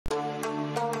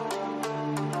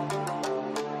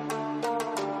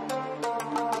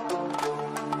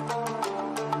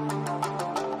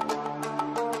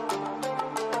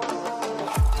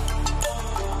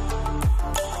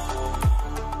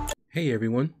Hey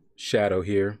everyone, Shaedow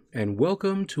here, and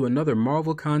welcome to another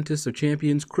Marvel Contest of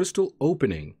Champions crystal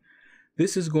opening.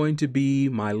 This is going to be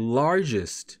my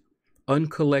largest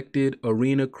uncollected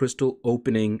arena crystal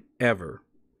opening ever.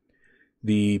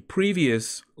 The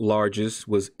previous largest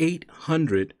was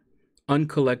 800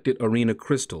 uncollected arena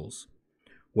crystals.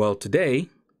 Well, today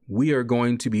we are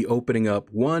going to be opening up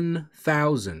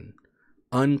 1,000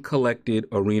 uncollected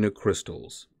arena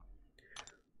crystals.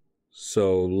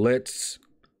 So let's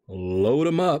load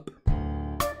them up.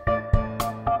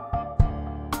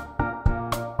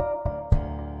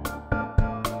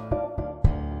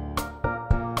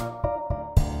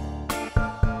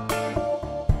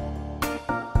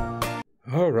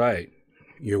 All right,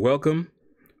 you're welcome.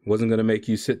 Wasn't going to make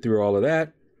you sit through all of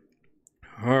that.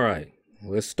 All right,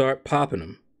 let's start popping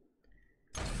them.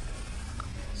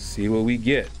 See what we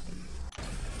get.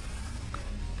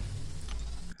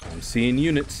 I'm seeing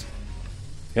units.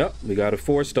 Yep, we got a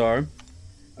 4-star.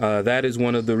 That is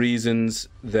one of the reasons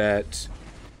that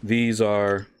these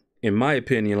are, in my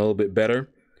opinion, a little bit better.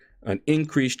 An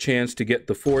increased chance to get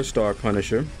the 4-star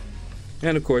Punisher.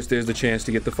 And of course, there's the chance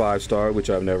to get the 5-star, which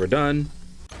I've never done.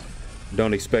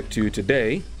 Don't expect to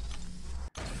today.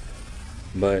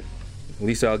 But at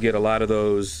least I'll get a lot of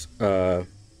those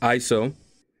ISO.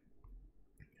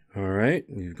 All right,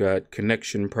 we've got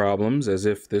connection problems, as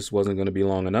if this wasn't going to be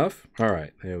long enough. All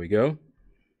right, there we go.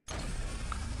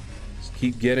 Just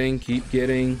keep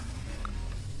getting.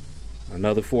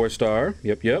 Another 4-star.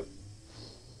 Yep.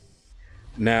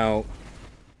 Now,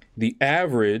 the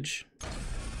average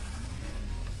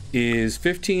is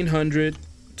 1,500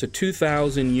 to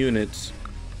 2,000 units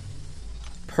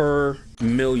per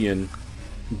million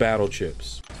battle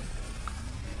chips.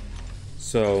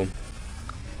 So,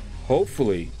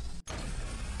 hopefully,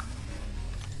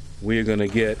 we're gonna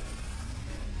get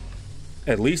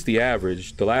at least the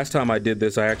average. The last time I did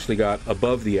this, I actually got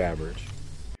above the average.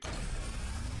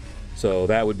 So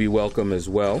that would be welcome as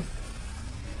well.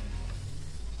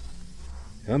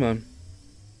 Come on.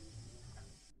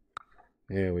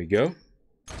 There we go.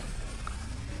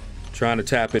 Trying to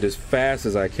tap it as fast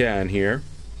as I can here.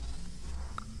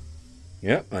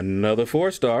 Yep, another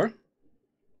 4-star.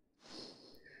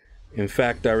 In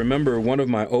fact, I remember one of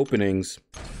my openings,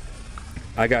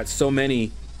 I got so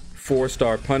many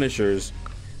 4-star Punishers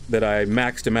that I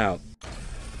maxed them out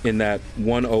in that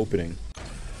one opening.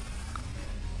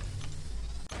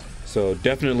 So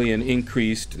definitely an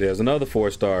increased. There's another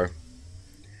 4-star.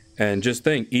 And just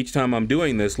think, each time I'm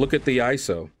doing this, look at the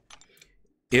ISO.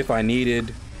 If I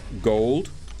needed gold,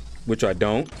 which I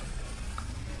don't,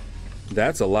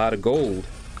 that's a lot of gold.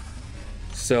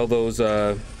 Sell those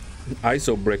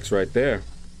ISO bricks right there.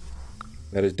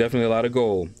 That is definitely a lot of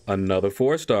gold. Another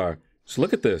 4-star. So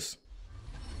look at this.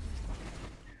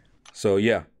 So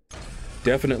yeah,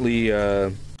 definitely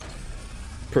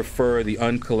prefer the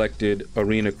uncollected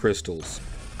arena crystals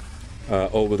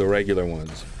over the regular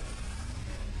ones.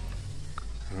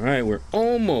 All right, we're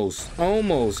almost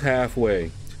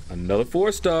halfway. Another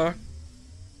 4-star.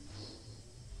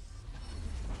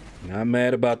 Not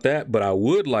mad about that, but I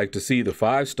would like to see the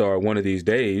 5-star one of these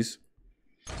days.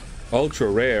 Ultra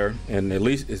rare, and at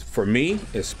least for me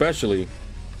especially,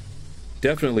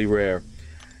 definitely rare.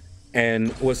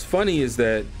 And what's funny is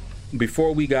that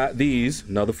before we got these,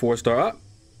 another 4-star up.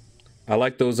 I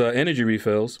like those energy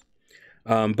refills.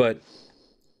 But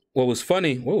what was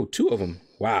funny, whoa, 2 of them,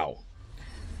 wow.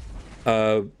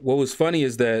 What was funny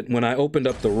is that when I opened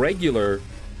up the regular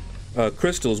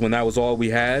crystals, when that was all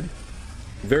we had,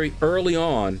 very early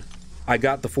on, I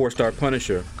got the 4-star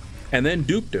Punisher and then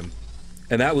duped him.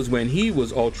 And that was when he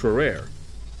was ultra rare.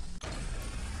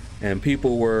 And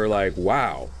people were like,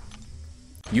 wow,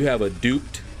 you have a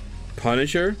duped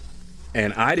Punisher?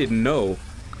 And I didn't know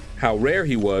how rare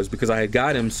he was because I had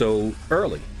got him so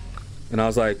early. And I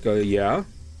was like, yeah.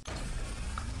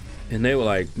 And they were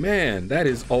like, man, that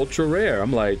is ultra rare.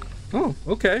 I'm like, oh,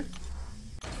 okay.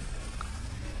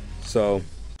 So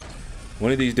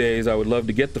one of these days I would love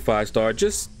to get the 5-star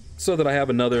just so that I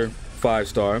have another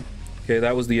 5-star. Okay,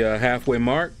 that was the halfway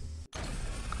mark.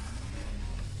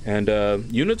 And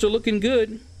units are looking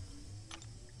good.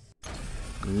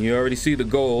 And you already see the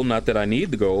goal, not that I need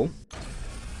the goal.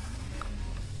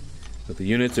 But the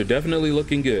units are definitely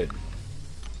looking good.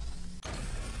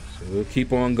 So we'll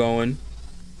keep on going.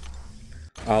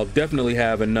 I'll definitely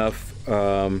have enough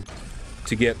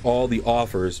to get all the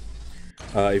offers.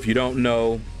 If you don't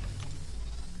know,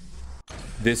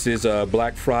 this is a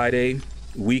Black Friday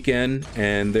weekend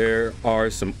and there are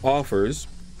some offers.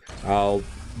 I'll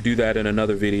do that in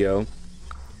another video.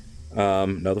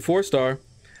 Another 4-star.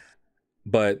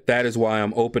 But that is why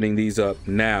I'm opening these up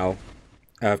now.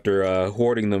 after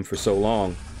hoarding them for so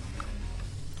long,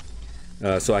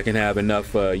 so I can have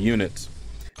enough units.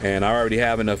 And I already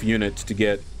have enough units to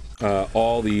get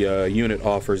all the unit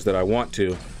offers that I want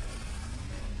to.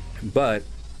 But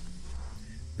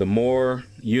the more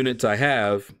units I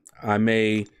have, I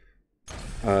may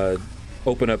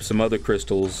open up some other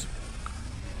crystals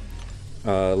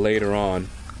later on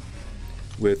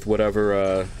with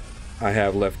whatever I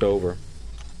have left over.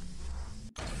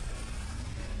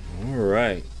 All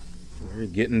right, we're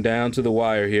getting down to the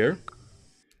wire here.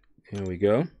 Here we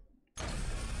go.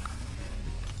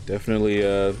 Definitely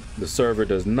the server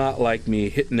does not like me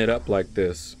hitting it up like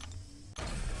this.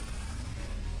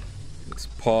 It's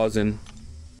pausing,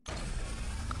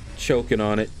 choking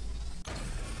on it.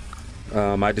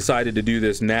 I decided to do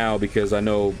this now because I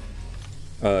know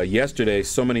yesterday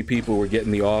so many people were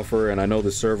getting the offer, and I know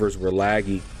the servers were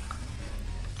laggy,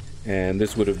 and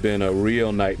this would have been a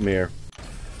real nightmare.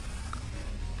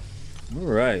 All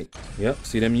right, yep,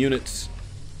 see them units.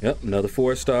 Yep, another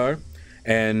 4-star.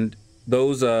 And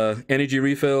those energy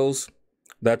refills,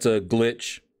 that's a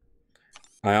glitch.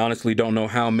 I honestly don't know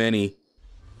how many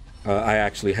I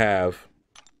actually have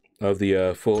of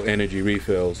the full energy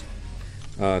refills,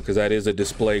 because that is a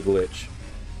display glitch.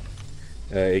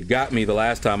 It got me the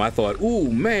last time. I thought,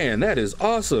 ooh, man, that is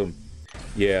awesome.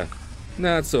 Yeah,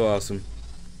 not so awesome.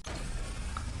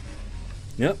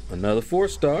 Yep, another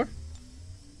 4-star.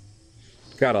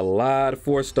 Got a lot of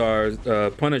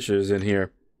 4-star punishers in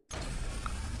here.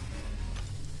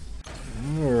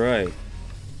 All right,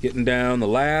 getting down the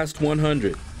last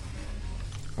 100.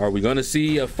 Are we gonna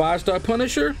see a 5-star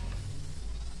punisher?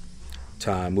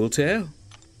 Time will tell.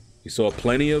 We saw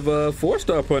plenty of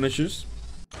 4-star punishers.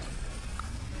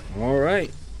 All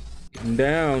right, getting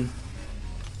down.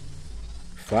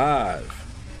 5,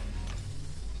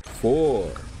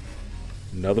 4,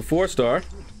 another 4-star.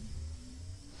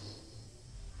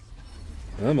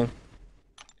 Come on.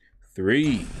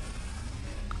 3,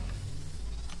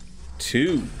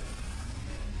 2,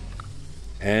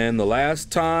 and the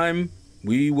last time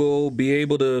we will be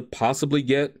able to possibly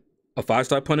get a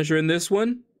 5-star punisher in this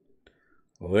one.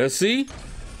 Let's see.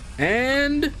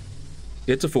 And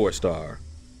it's a 4-star.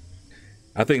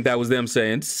 I think that was them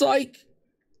saying psych.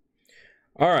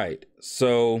 All right,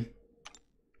 so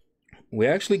we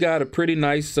actually got a pretty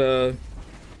nice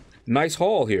nice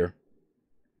haul here.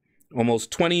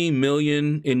 Almost 20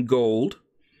 million in gold.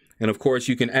 And of course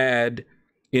you can add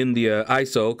in the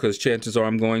ISO, because chances are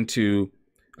I'm going to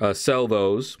sell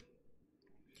those.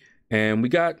 And we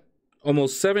got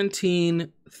almost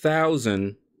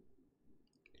 17,000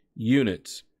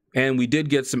 units. And we did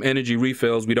get some energy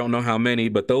refills. We don't know how many,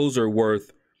 but those are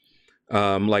worth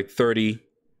like 30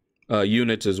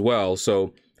 units as well.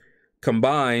 So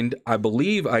combined, I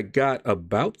believe I got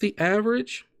about the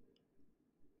average.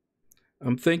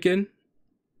 I'm thinking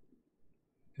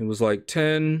it was like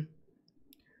 10.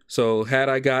 So had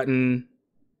I gotten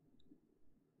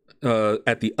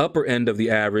at the upper end of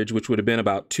the average, which would have been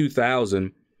about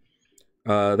 2,000,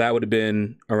 that would have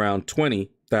been around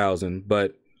 20,000.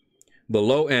 But the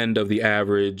low end of the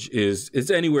average is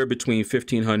anywhere between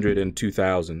 1,500 and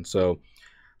 2,000. So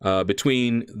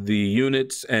between the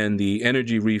units and the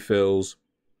energy refills,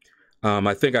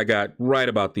 I think I got right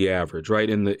about the average, right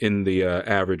in the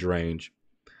average range.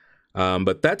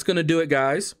 But that's gonna do it,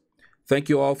 guys. Thank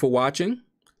you all for watching.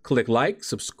 Click like,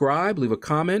 subscribe, leave a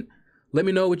comment. Let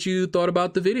me know what you thought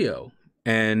about the video.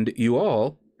 And you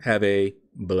all have a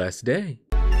blessed day.